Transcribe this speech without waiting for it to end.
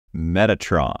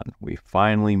Metatron. We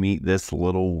finally meet this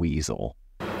little weasel.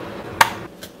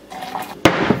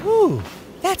 Ooh,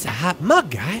 that's a hot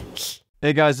mug, guy.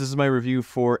 Hey guys, this is my review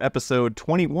for episode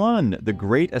 21, The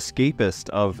Great Escapist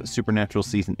of Supernatural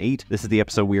Season 8. This is the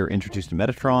episode we are introduced to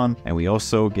Metatron, and we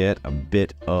also get a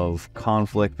bit of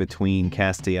conflict between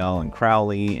Castiel and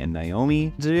Crowley and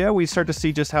Naomi. So yeah, we start to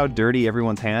see just how dirty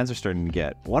everyone's hands are starting to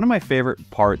get. One of my favorite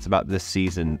parts about this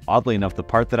season, oddly enough, the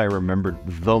part that I remembered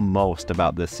the most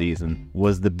about this season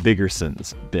was the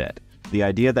Biggersons bit. The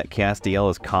idea that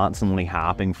Castiel is constantly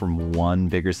hopping from one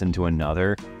Biggerson to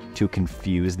another to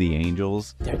confuse the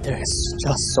angels. There's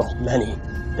just so many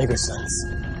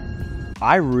Biggersons.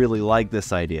 I really like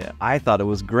this idea. I thought it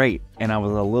was great, and I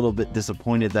was a little bit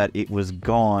disappointed that it was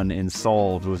gone and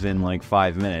solved within like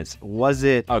 5 minutes. Was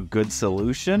it a good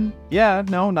solution? Yeah,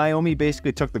 no, Naomi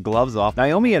basically took the gloves off.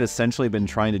 Naomi had essentially been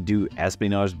trying to do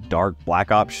espionage, dark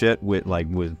black ops shit with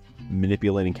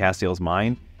manipulating Castiel's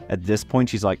mind. At this point,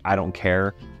 she's like, I don't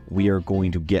care. We are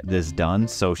going to get this done.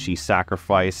 So she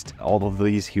sacrificed all of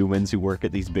these humans who work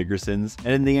at these Biggersons.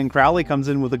 And in the end, Crowley comes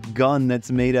in with a gun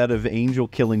that's made out of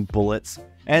angel-killing bullets.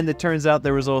 And it turns out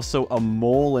there was also a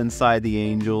mole inside the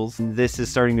angels. And this is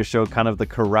starting to show kind of the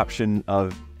corruption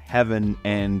of heaven,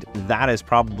 and that is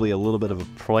probably a little bit of a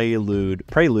prelude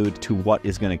to what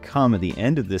is going to come at the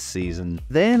end of this season.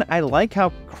 Then I like how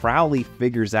Crowley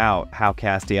figures out how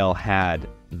Castiel had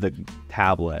the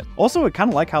tablet. Also, I kind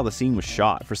of like how the scene was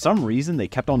shot. For some reason, they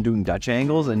kept on doing Dutch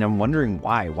angles, and I'm wondering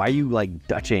why. Why are you like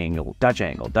Dutch angle, Dutch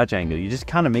angle, Dutch angle? You're just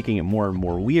kind of making it more and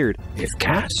more weird. If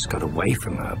Cass got away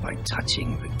from her by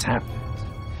touching the tablet,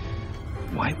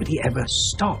 why would he ever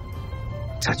stop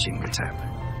touching the tablet?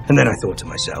 And then I thought to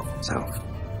myself,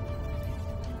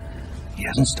 he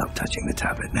hasn't stopped touching the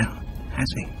tablet now,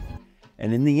 has he?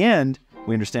 And in the end,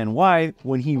 we understand why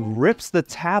when he rips the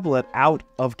tablet out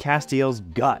of Castiel's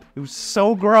gut. It was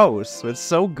so gross. It's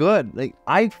so good. Like,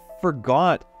 I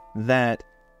forgot that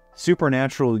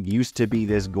Supernatural used to be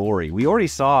this gory. We already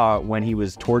saw when he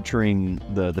was torturing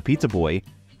the pizza boy,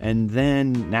 and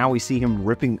then now we see him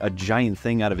ripping a giant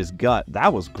thing out of his gut.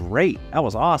 That was great. That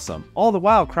was awesome. All the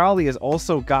while, Crowley has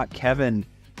also got Kevin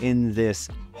in this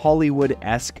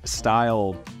Hollywood-esque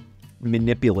style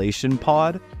manipulation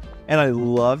pod. And I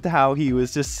loved how he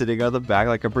was just sitting on the back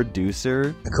like a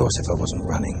producer. Of course, if I wasn't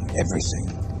running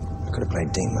everything, I could have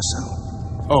played Dean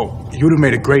myself. Oh, you'd have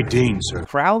made a great Dean, sir.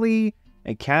 Crowley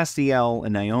and Castiel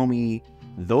and Naomi,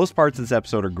 those parts of this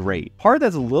episode are great. Part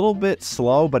that's a little bit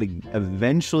slow, but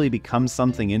eventually becomes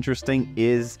something interesting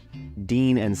is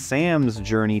Dean and Sam's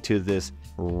journey to this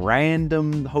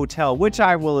random hotel, which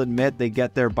I will admit they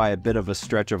get there by a bit of a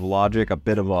stretch of logic,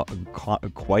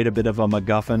 quite a bit of a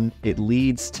MacGuffin. It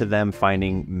leads to them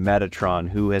finding Metatron,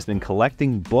 who has been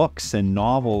collecting books and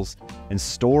novels and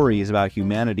stories about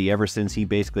humanity ever since he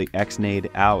basically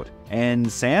ex-nayed out.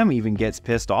 And Sam even gets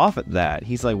pissed off at that.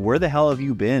 He's like, where the hell have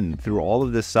you been through all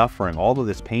of this suffering, all of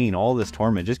this pain, all of this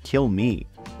torment? Just kill me,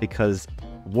 because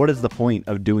what is the point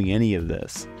of doing any of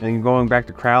this? And going back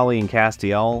to Crowley and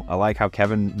Castiel, I like how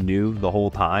Kevin knew the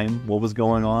whole time what was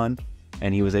going on,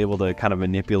 and he was able to kind of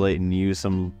manipulate and use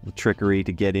some trickery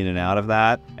to get in and out of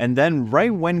that. And then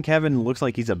right when Kevin looks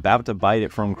like he's about to bite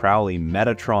it from Crowley,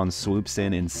 Metatron swoops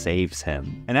in and saves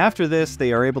him. And after this,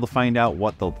 they are able to find out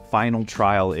what the final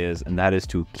trial is, and that is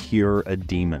to cure a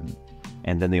demon.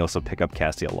 And then they also pick up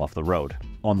Castiel off the road,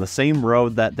 on the same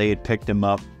road that they had picked him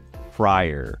up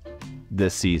prior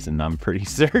this season, I'm pretty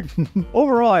certain.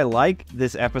 Overall, I like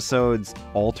this episode's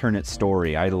alternate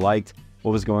story. I liked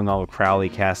what was going on with Crowley,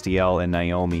 Castiel, and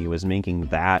Naomi. It was making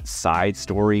that side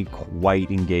story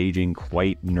quite engaging,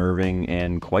 quite nerving,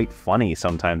 and quite funny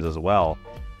sometimes as well.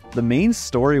 The main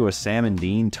story with Sam and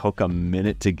Dean took a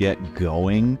minute to get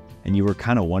going, and you were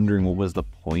kind of wondering what was the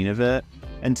point of it,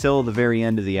 until the very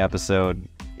end of the episode.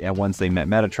 Once they met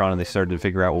Metatron and they started to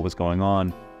figure out what was going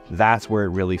on, that's where it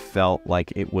really felt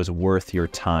like it was worth your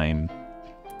time.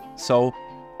 So,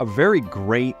 a very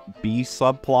great B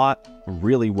subplot,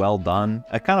 really well done.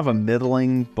 A kind of a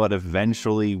middling, but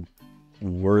eventually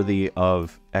worthy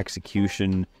of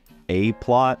execution A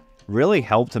plot. Really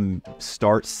helped to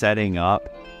start setting up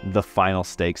the final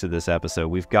stakes of this episode.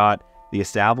 We've got the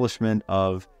establishment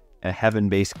of a heaven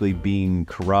basically being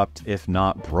corrupt, if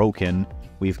not broken.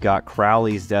 We've got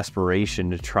Crowley's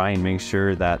desperation to try and make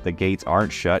sure that the gates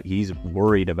aren't shut. He's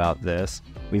worried about this.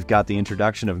 We've got the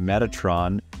introduction of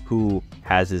Metatron, who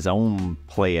has his own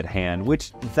play at hand,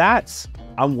 which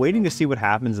I'm waiting to see what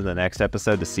happens in the next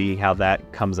episode to see how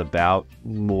that comes about.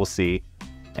 We'll see.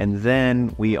 And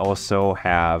then we also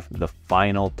have the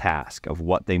final task of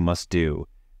what they must do,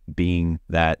 being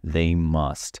that they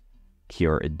must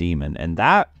cure a demon. And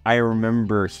that, I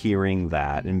remember hearing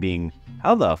that and being,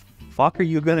 how the fuck are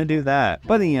you gonna do that?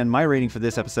 But in the end, my rating for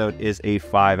this episode is a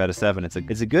 5 out of 7. It's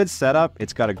a good setup.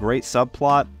 It's got a great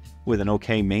subplot with an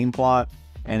okay main plot,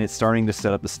 and it's starting to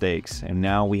set up the stakes. And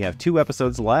now we have 2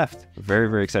 episodes left. Very,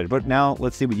 very excited. But now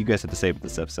let's see what you guys have to say about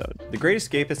this episode. The Great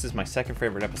Escapist is my second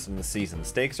favorite episode in the season. The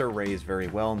stakes are raised very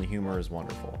well and the humor is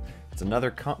wonderful. It's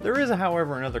another there is,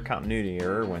 however, another continuity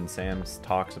error when Sam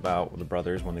talks about the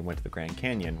brothers when they went to the Grand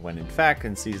Canyon, when in fact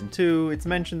in season 2 it's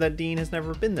mentioned that Dean has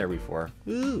never been there before.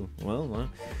 Ooh, well,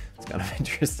 it's kind of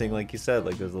interesting, like you said,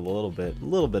 like there's a little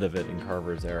bit of it in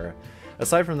Carver's era.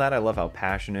 Aside from that, I love how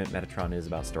passionate Metatron is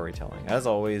about storytelling. As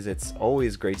always, it's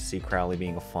always great to see Crowley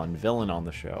being a fun villain on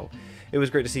the show. It was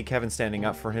great to see Kevin standing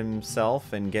up for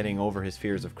himself and getting over his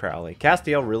fears of Crowley.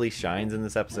 Castiel really shines in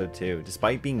this episode too.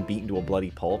 Despite being beaten to a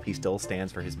bloody pulp, he still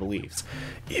stands for his beliefs,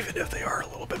 even if they are a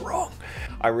little bit wrong.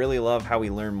 I really love how we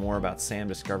learn more about Sam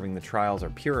discovering the trials are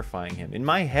purifying him. In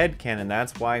my head canon,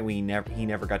 that's why he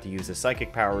never got to use his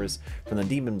psychic powers from the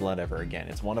demon blood ever again.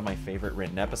 It's one of my favorite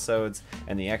written episodes,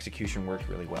 and the execution worked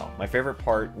really well. My favorite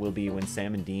part will be when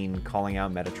Sam and Dean calling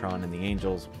out Metatron and the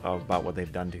angels about what they've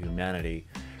done to humanity.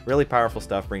 Really powerful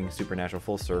stuff, bringing Supernatural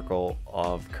full circle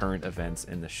of current events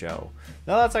in the show.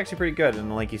 Now that's actually pretty good,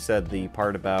 and like you said, the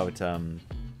part about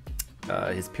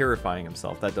his purifying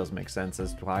himself, that does make sense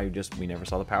as to why we never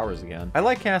saw the powers again. I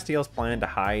like Castiel's plan to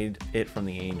hide it from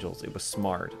the angels. It was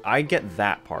smart. I get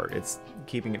that part. It's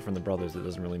keeping it from the brothers that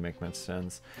doesn't really make much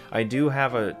sense. I do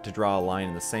have to draw a line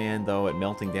in the sand, though, at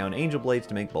melting down angel blades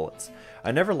to make bullets.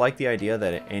 I never liked the idea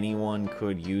that anyone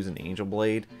could use an angel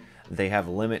blade. They have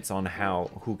limits on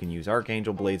who can use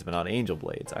Archangel Blades, but not Angel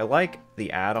Blades. I like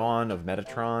the add-on of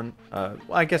Metatron. Well,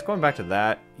 I guess going back to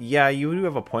that, yeah, you do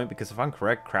have a point, because if I'm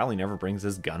correct, Crowley never brings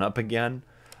his gun up again.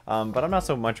 But I'm not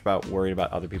so much worried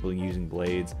about other people using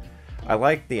blades. I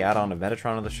like the add-on of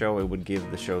Metatron of the show. It would give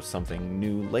the show something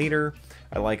new later.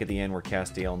 I like at the end where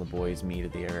Castiel and the boys meet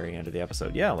at the very end of the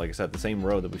episode. Yeah, like I said, the same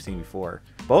road that we've seen before.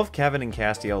 Both Kevin and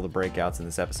Castiel, the breakouts in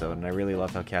this episode, and I really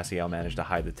love how Castiel managed to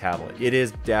hide the tablet. It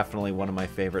is definitely one of my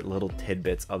favorite little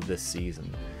tidbits of this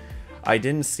season. I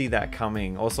didn't see that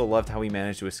coming. Also loved how he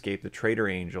managed to escape the traitor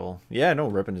angel. Yeah, no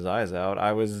ripping his eyes out.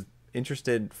 I was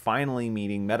interested finally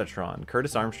meeting Metatron.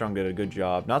 Curtis Armstrong did a good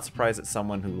job. Not surprised that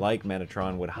someone who, like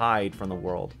Metatron, would hide from the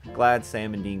world. Glad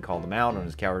Sam and Dean called him out on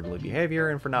his cowardly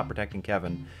behavior and for not protecting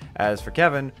Kevin. As for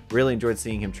Kevin, really enjoyed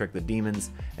seeing him trick the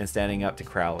demons and standing up to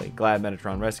Crowley. Glad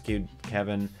Metatron rescued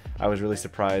Kevin. I was really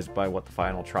surprised by what the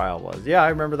final trial was. Yeah, I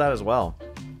remember that as well.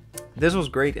 This was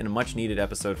great and a much needed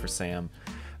episode for Sam.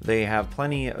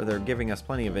 They're giving us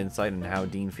plenty of insight into how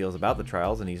Dean feels about the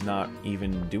trials, and he's not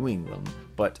even doing them.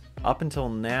 But up until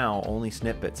now, only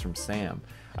snippets from Sam.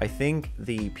 I think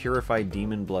the purified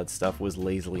demon blood stuff was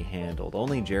lazily handled.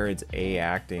 Only Jared's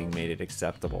acting made it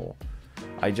acceptable.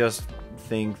 I just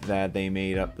think that they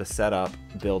made up the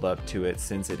build up to it,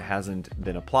 since it hasn't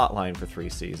been a plot line for 3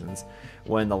 seasons.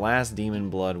 When the last demon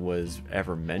blood was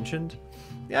ever mentioned,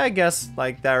 yeah, I guess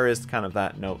like there is kind of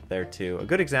that note there too. A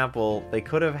good example, they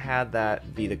could have had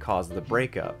that be the cause of the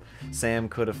breakup. Sam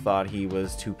could have thought he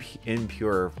was too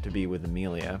impure to be with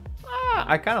Amelia.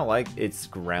 I kind of like its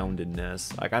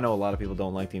groundedness. Like, I know a lot of people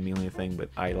don't like the Amelia thing, but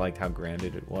I liked how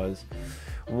grounded it was.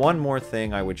 One more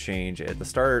thing I would change: at the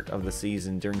start of the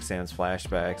season, during Sam's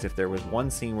flashbacks, if there was one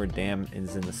scene where Dan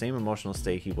is in the same emotional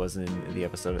state he was in the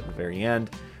episode at the very end,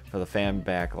 for the fan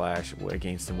backlash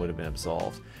against him would have been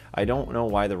absolved. I don't know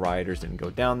why the rioters didn't go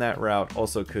down that route.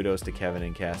 Also, kudos to Kevin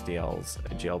and Castiel's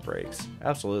jailbreaks.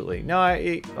 Absolutely. No,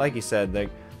 like you said,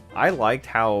 I liked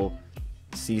how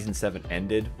season 7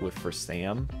 ended for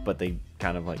Sam, but they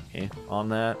kind of on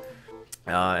that.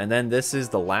 And then this is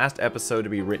the last episode to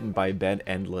be written by Ben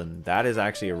Endlin. That is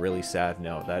actually a really sad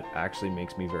note. That actually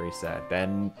makes me very sad.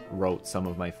 Ben wrote some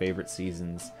of my favorite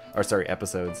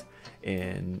episodes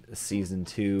in season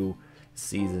 2,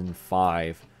 season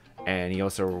 5, and he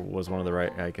also was one of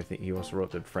the I think he also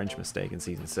wrote the French Mistake in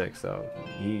season 6. So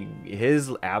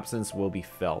his absence will be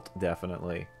felt,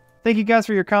 definitely. Thank you guys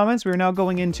for your comments. We're now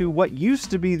going into what used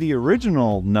to be the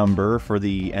original number for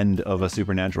the end of a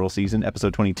Supernatural season,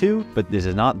 episode 22, but this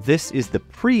is not. This is the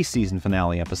pre-season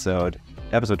finale episode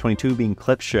 22 being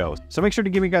Clip Show. So make sure to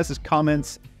give me guys'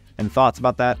 comments and thoughts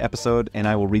about that episode, and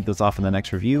I will read those off in the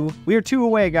next review. We are 2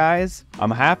 away, guys. I'm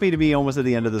happy to be almost at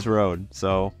the end of this road,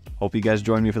 so hope you guys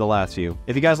join me for the last few.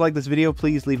 If you guys like this video,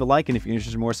 please leave a like, and if you're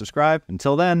interested in more, subscribe.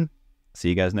 Until then, see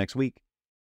you guys next week.